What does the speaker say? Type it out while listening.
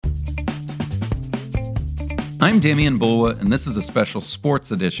I'm Damian Bulwa, and this is a special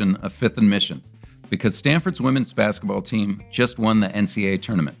sports edition of Fifth and Mission, because Stanford's women's basketball team just won the NCAA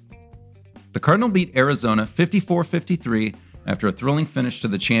tournament. The Cardinal beat Arizona 54-53 after a thrilling finish to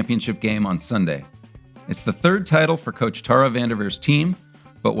the championship game on Sunday. It's the third title for Coach Tara Vanderveer's team,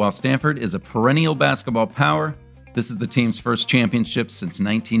 but while Stanford is a perennial basketball power, this is the team's first championship since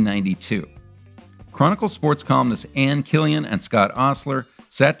 1992. Chronicle sports columnists Ann Killian and Scott Osler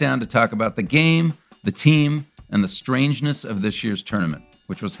sat down to talk about the game, the team, and the strangeness of this year's tournament,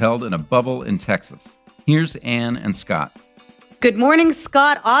 which was held in a bubble in Texas. Here's Ann and Scott. Good morning,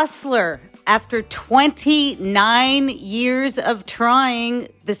 Scott Osler. After 29 years of trying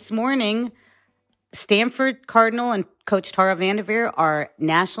this morning, Stanford Cardinal and Coach Tara Vanderveer are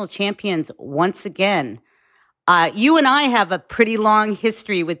national champions once again. You and I have a pretty long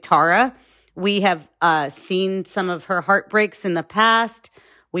history with Tara. We have seen some of her heartbreaks in the past.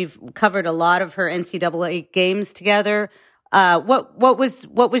 We've covered a lot of her NCAA games together. What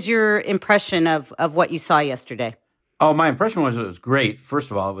was your impression of what you saw yesterday? Oh, my impression was it was great. First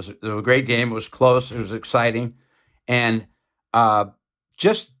of all, it was a great game. It was close. It was exciting. And I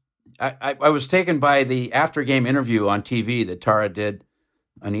was taken by the after-game interview on TV that Tara did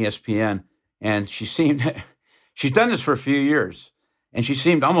on ESPN. And she's done this for a few years. And she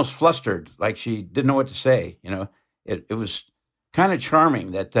seemed almost flustered, like she didn't know what to say. You know, it was kind of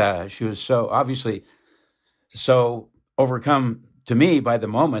charming that she was so obviously so overcome to me by the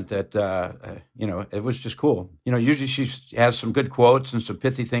moment that, it was just cool. You know, usually she has some good quotes and some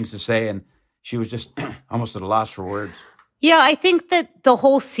pithy things to say, and she was just almost at a loss for words. Yeah, I think that the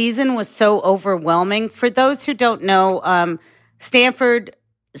whole season was so overwhelming. For those who don't know, Stanford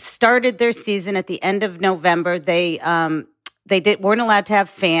started their season at the end of November. They weren't allowed to have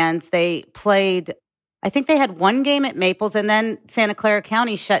fans. They played, I think they had one game at Maples, and then Santa Clara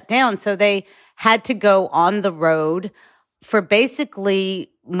County shut down. So they had to go on the road for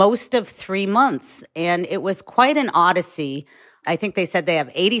basically most of 3 months. And it was quite an odyssey. I think they said they have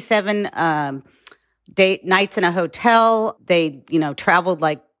 87 nights in a hotel. They, traveled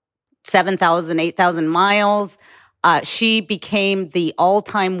like 7,000, 8,000 miles. She became the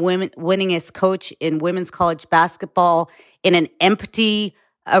all-time winningest coach in women's college basketball in an empty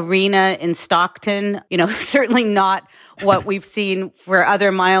arena in Stockton. Certainly not what we've seen for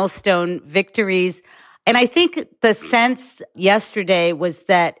other milestone victories. And I think the sense yesterday was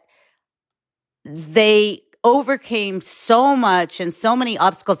that they overcame so much and so many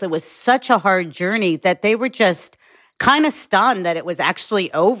obstacles. It was such a hard journey that they were just kind of stunned that it was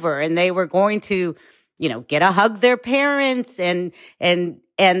actually over, and they were going to, get a hug their parents and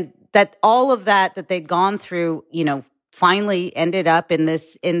that all of that they'd gone through, finally ended up in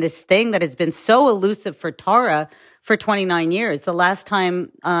this thing that has been so elusive for Tara for 29 years. The last time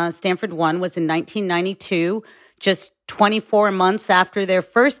Stanford won was in 1992, just 24 months after their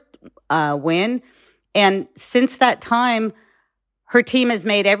first win. And since that time, her team has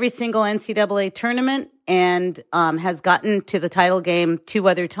made every single NCAA tournament and has gotten to the title game 2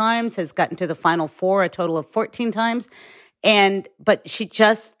 other times, has gotten to the Final Four a total of 14 times. But she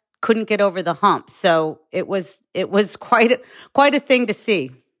just couldn't get over the hump. So it was quite a thing to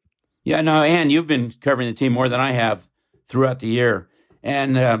see. Yeah, no, Ann, you've been covering the team more than I have throughout the year.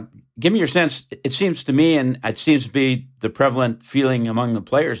 And give me your sense. It seems to me, and it seems to be the prevalent feeling among the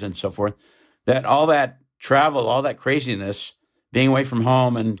players and so forth, that all that travel, all that craziness, being away from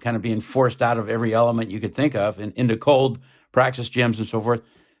home and kind of being forced out of every element you could think of and into cold practice gyms and so forth,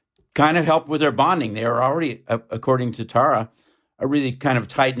 kind of helped with their bonding. They were already, according to Tara, a really kind of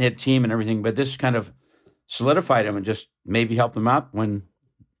tight-knit team and everything, but this kind of solidified them and just maybe helped them out when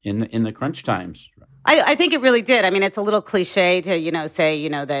in the crunch times. I think it really did. I mean, it's a little cliche to, say,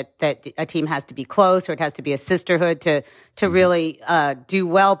 that a team has to be close or it has to be a sisterhood to really do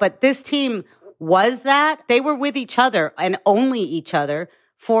well. But this team was that. They were with each other and only each other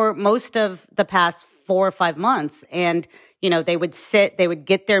for most of the past 4 or 5 months. And, they would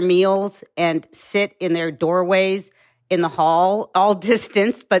get their meals and sit in their doorways in the hall, all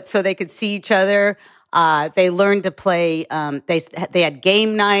distanced, but so they could see each other. They learned to play. They had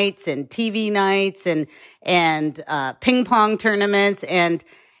game nights and TV nights and ping pong tournaments. And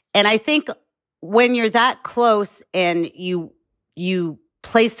I think when you're that close and you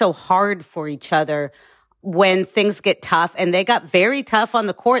play so hard for each other when things get tough, and they got very tough on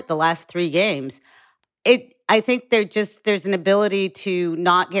the court the last 3 games, I think there's an ability to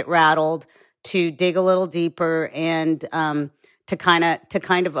not get rattled, to dig a little deeper, and to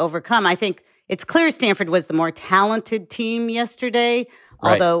kind of overcome. I think it's clear Stanford was the more talented team yesterday,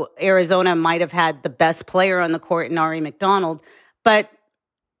 right, although Arizona might have had the best player on the court in Ari McDonald. But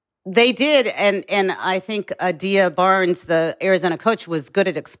They did, and I think Dia Barnes, the Arizona coach, was good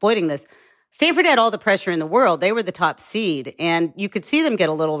at exploiting this. Stanford had all the pressure in the world. They were the top seed, and you could see them get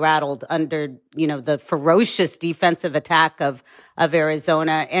a little rattled under, the ferocious defensive attack of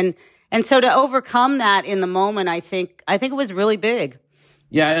Arizona. And so to overcome that in the moment, I think it was really big.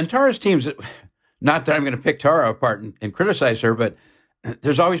 Yeah, and Tara's teams, not that I'm going to pick Tara apart and criticize her, but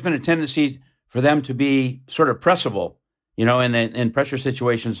there's always been a tendency for them to be sort of pressable. In pressure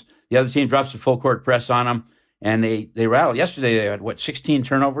situations, the other team drops a full court press on them, and they rattle. Yesterday, they had, 16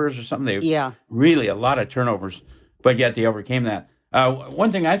 turnovers or something? Really a lot of turnovers, but yet they overcame that.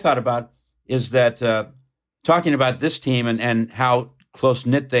 One thing I thought about is that talking about this team and how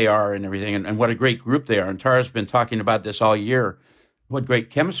close-knit they are and everything, and what a great group they are, and Tara's been talking about this all year, what great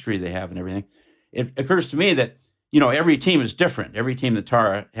chemistry they have and everything. It occurs to me that, every team is different. Every team that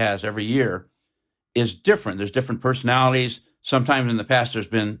Tara has every year is different. There's different personalities. Sometimes in the past, there's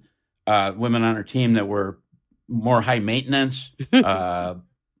been women on her team that were more high maintenance,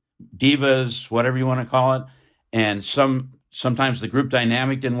 divas, whatever you want to call it. And sometimes the group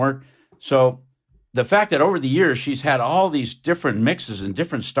dynamic didn't work. So the fact that over the years, she's had all these different mixes and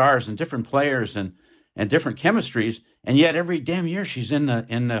different stars and different players and different chemistries, and yet every damn year she's in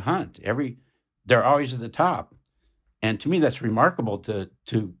the hunt. They're always at the top. And to me, that's remarkable to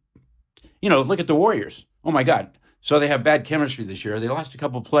look at the Warriors. Oh, my God. So they have bad chemistry this year. They lost a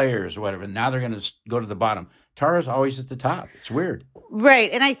couple players or whatever. Now they're going to go to the bottom. Tara's always at the top. It's weird. Right.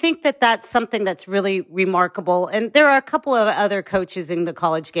 And I think that that's something that's really remarkable. And there are a couple of other coaches in the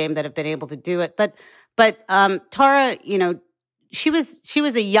college game that have been able to do it. But Tara, she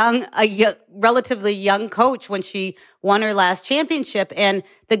was a relatively young coach when she won her last championship, and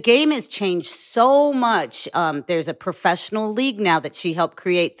the game has changed so much. There's a professional league now that she helped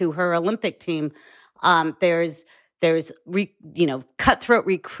create through her Olympic team. There's cutthroat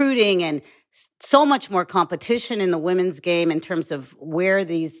recruiting and so much more competition in the women's game in terms of where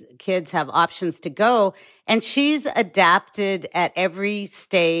these kids have options to go. And she's adapted at every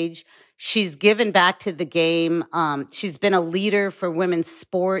stage. She's given back to the game. She's been a leader for women's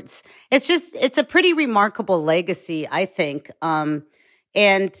sports. It's a pretty remarkable legacy, I think. And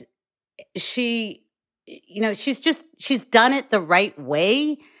she's done it the right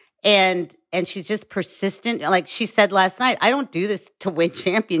way. And she's just persistent. Like she said last night, I don't do this to win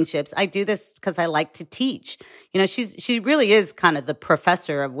championships. I do this because I like to teach. She really is kind of the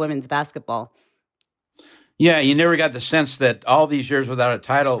professor of women's basketball. Yeah, you never got the sense that all these years without a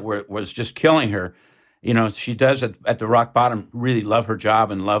title was just killing her. She does at the rock bottom really love her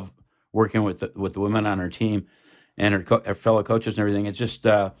job and love working with the women on her team and her fellow coaches and everything. It's just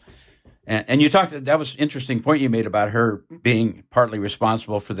and you talked. That was an interesting point you made about her being partly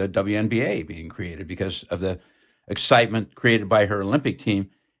responsible for the WNBA being created because of the excitement created by her Olympic team.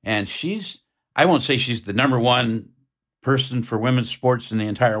 And I won't say she's the number one person for women's sports in the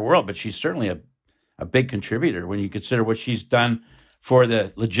entire world, but she's certainly a big contributor when you consider what she's done for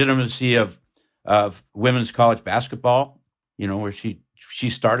the legitimacy of women's college basketball, where she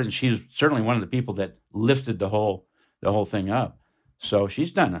started, and she's certainly one of the people that lifted the whole thing up. So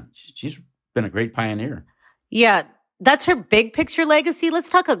she's been a great pioneer. Yeah, that's her big picture legacy. Let's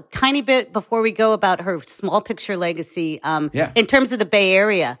talk a tiny bit before we go about her small picture legacy in terms of the Bay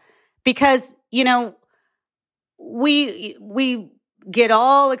Area, because, we get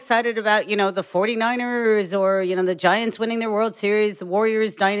all excited about, the 49ers or, the Giants winning their World Series, the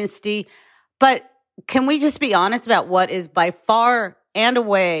Warriors dynasty. But can we just be honest about what is by far and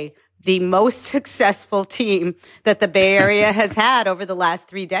away the most successful team that the Bay Area has had over the last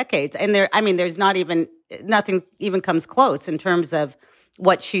 3 decades? And there's nothing even comes close in terms of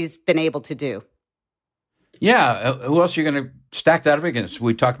what she's been able to do. Yeah. Who else are you going to stack that up against?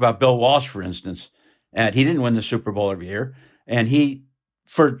 We talk about Bill Walsh, for instance, and he didn't win the Super Bowl every year. And he,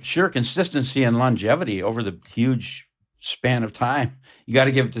 for sheer consistency and longevity over the huge span of time, you got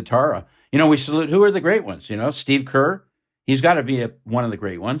to give it to Tara. We salute, who are the great ones? Steve Kerr, he's got to be one of the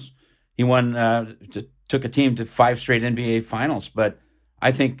great ones. He won, took a team to 5 straight NBA finals. But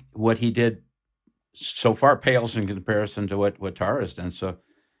I think what he did so far pales in comparison to what Tara has done. So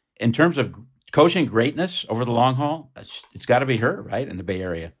in terms of coaching greatness over the long haul, it's got to be her, right, in the Bay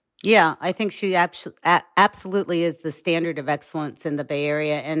Area. Yeah, I think she absolutely is the standard of excellence in the Bay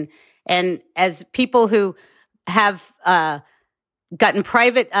Area. And as people who have gotten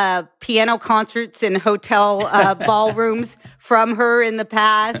private piano concerts in hotel ballrooms from her in the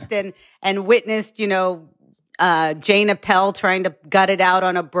past and witnessed, Jane Appel trying to gut it out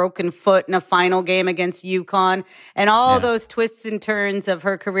on a broken foot in a final game against UConn and all those twists and turns of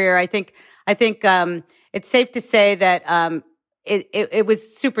her career. I think it's safe to say that it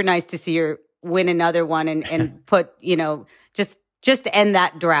was super nice to see her win another one and put, just to end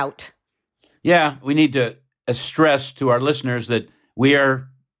that drought. Yeah, we need to stress to our listeners that we are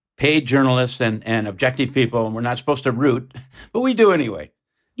paid journalists and objective people, and we're not supposed to root, but we do anyway.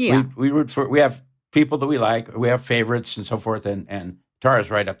 Yeah. We root for, we have people that we like, we have favorites and so forth, and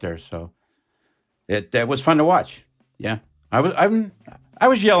Tara's right up there. So it was fun to watch. Yeah. I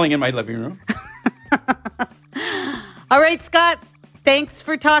was yelling in my living room. All right, Scott, thanks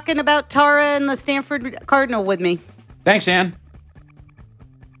for talking about Tara and the Stanford Cardinal with me. Thanks, Ann.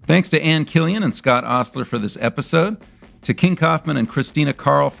 Thanks to Ann Killian and Scott Ostler for this episode, to King Kaufman and Christina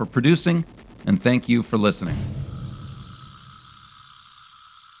Carl for producing, and thank you for listening.